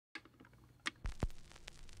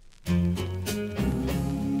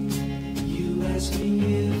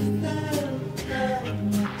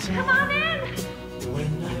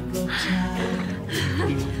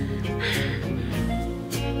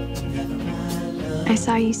I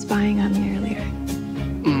saw you spying on me earlier.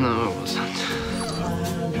 No, it wasn't.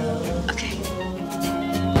 Okay.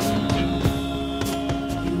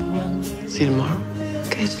 See you tomorrow.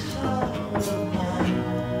 Good.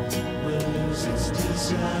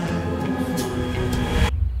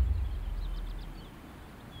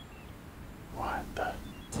 What the?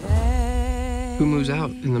 Who moves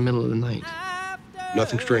out in the middle of the night?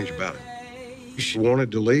 Nothing strange about it. She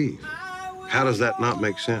wanted to leave. How does that not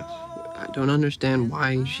make sense? I don't understand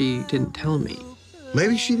why she didn't tell me.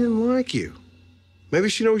 Maybe she didn't like you. Maybe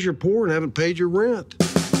she knows you're poor and haven't paid your rent.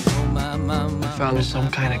 I found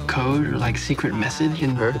some kind of code or like secret message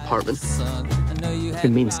in her apartment.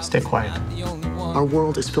 It means stay quiet. Our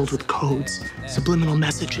world is filled with codes, subliminal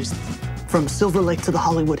messages, from Silver Lake to the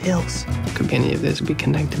Hollywood Hills. Could any of this be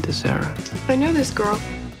connected to Sarah? I know this girl.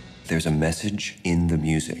 There's a message in the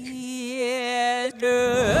music.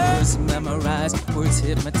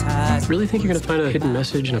 Really think you're gonna find a hidden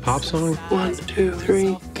message in a pop song? 1, 2,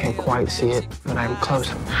 3. Can't quite see it, but I'm close.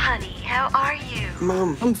 Honey, how are you?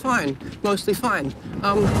 Mom, I'm fine. Mostly fine.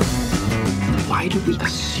 Why do we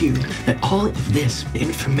assume that all of this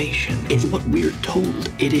information is what we're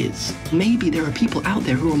told it is? Maybe there are people out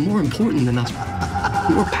there who are more important than us,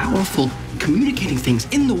 more powerful, communicating things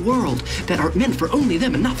in the world that are meant for only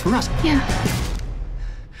them and not for us. Yeah.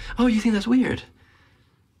 Oh, you think that's weird?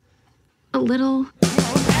 A little.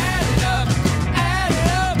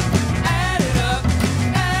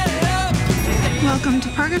 Welcome to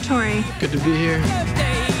Purgatory. Good to be here.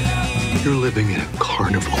 You're living in a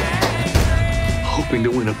carnival, hoping to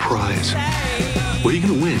win a prize. What are you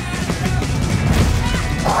gonna win?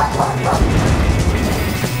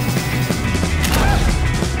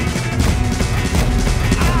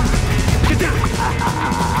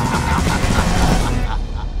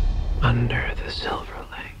 Under the silver